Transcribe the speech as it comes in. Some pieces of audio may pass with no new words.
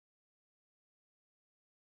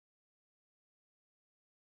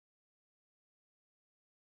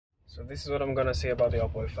So this is what I'm gonna say about the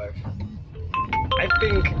Oppo F5. I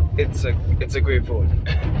think it's a great phone.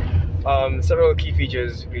 Several key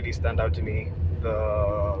features really stand out to me.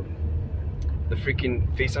 The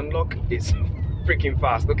freaking face unlock is freaking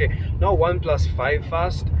fast. Okay, not OnePlus 5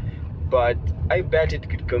 fast, but I bet it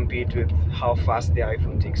could compete with how fast the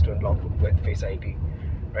iPhone takes to unlock with Face ID,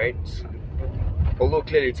 right? Although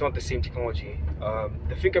clearly it's not the same technology.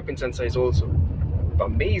 The fingerprint sensor is also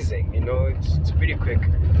amazing. You know, it's pretty quick.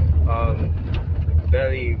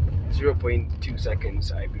 Barely 0.2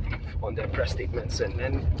 seconds, I believe, on their press statements, and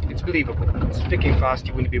it's believable. It's freaking fast.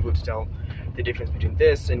 You wouldn't be able to tell the difference between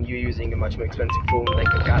this and you using a much more expensive phone like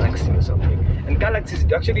a Galaxy or something. And Galaxies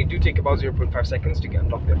actually do take about 0.5 seconds to get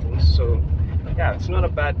unlock their phones, so yeah, it's not a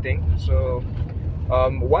bad thing. So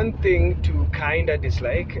one thing to kinda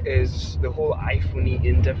dislike is the whole iPhone-y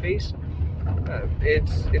interface.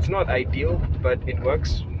 It's not ideal, but it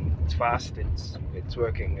works. It's fast. It's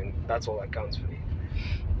working, and that's all that counts for me.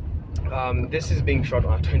 This is being shot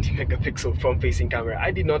on a 20 megapixel front-facing camera.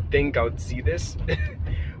 I did not think I would see this,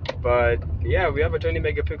 but yeah, we have a 20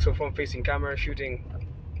 megapixel front-facing camera shooting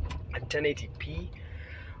at 1080p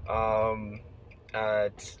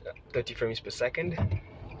at 30 frames per second,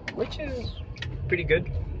 which is pretty good.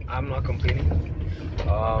 I'm not complaining.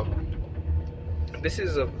 This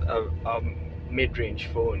is a mid-range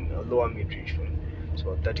phone, a lower mid-range phone,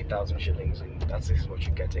 so 30,000 shillings, and this is what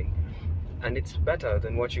you're getting. And it's better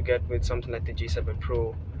than what you get with something like the J7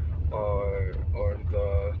 Pro or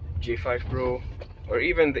the J5 Pro or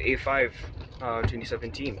even the A5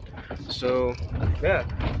 2017. So yeah,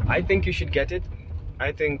 I think you should get it.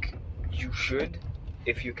 I think you should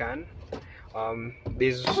if you can.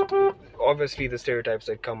 There's obviously the stereotypes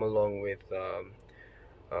that come along with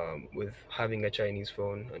having a Chinese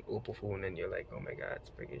phone, an Oppo phone, and you're like, oh my god, it's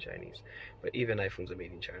freaking Chinese. But even iPhones are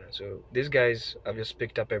made in China. So these guys have just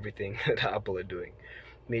picked up everything that Apple are doing,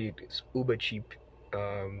 made it uber cheap.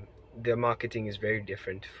 Their marketing is very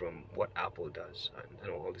different from what Apple does and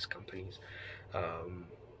all these companies.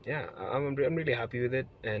 Yeah, I'm really happy with it,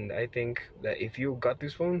 and I think that if you got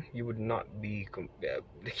this phone, you would not be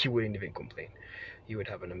you wouldn't even complain. You would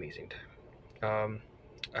have an amazing time.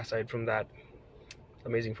 Aside from that,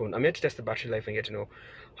 amazing phone. I'm here to test the battery life and get to know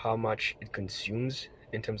how much it consumes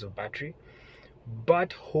in terms of battery.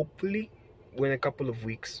 But hopefully, within a couple of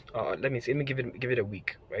weeks, let me give it a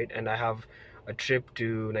week, right? And I have a trip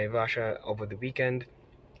to Naivasha over the weekend.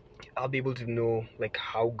 I'll be able to know like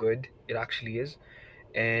how good it actually is,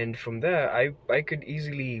 and from there, I could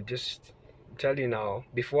easily just tell you now,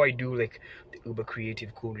 before I do like the uber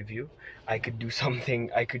creative cool review, I could do something.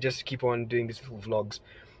 I could just keep on doing these little vlogs,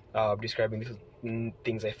 describing little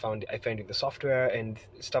things I find with the software and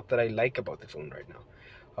stuff that I like about the phone right now.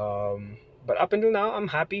 But up until now, I'm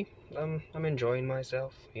happy. I'm enjoying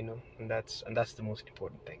myself, you know, and that's the most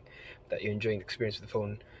important thing, that you're enjoying the experience of the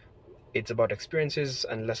phone. It's about experiences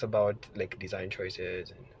and less about like design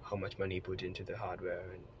choices and how much money you put into the hardware.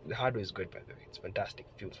 And the hardware is good, by the way. It's fantastic.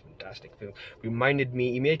 Feels fantastic. Reminded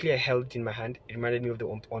me immediately. I held it in my hand. It reminded me of the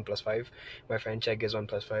OnePlus 5. My friend Cheg's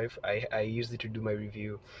OnePlus 5. I used it to do my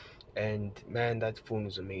review, and man, that phone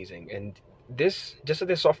was amazing. And this, just that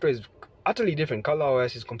the software is utterly different.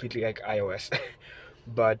 ColorOS is completely like iOS,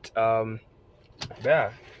 but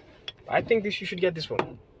yeah, I think you should get this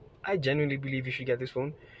phone. I genuinely believe you should get this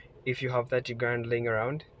phone. If you have 30 grand laying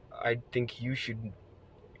around, I think you should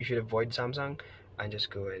avoid Samsung and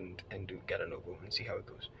just go and get an Oppo and see how it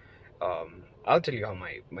goes. I'll tell you how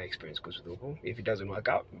my experience goes with Oppo. If it doesn't work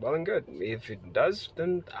out, well and good. If it does,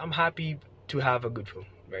 then I'm happy to have a good phone,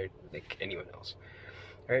 right? Like anyone else.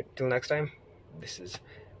 Alright, till next time, this is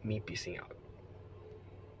me peacing out.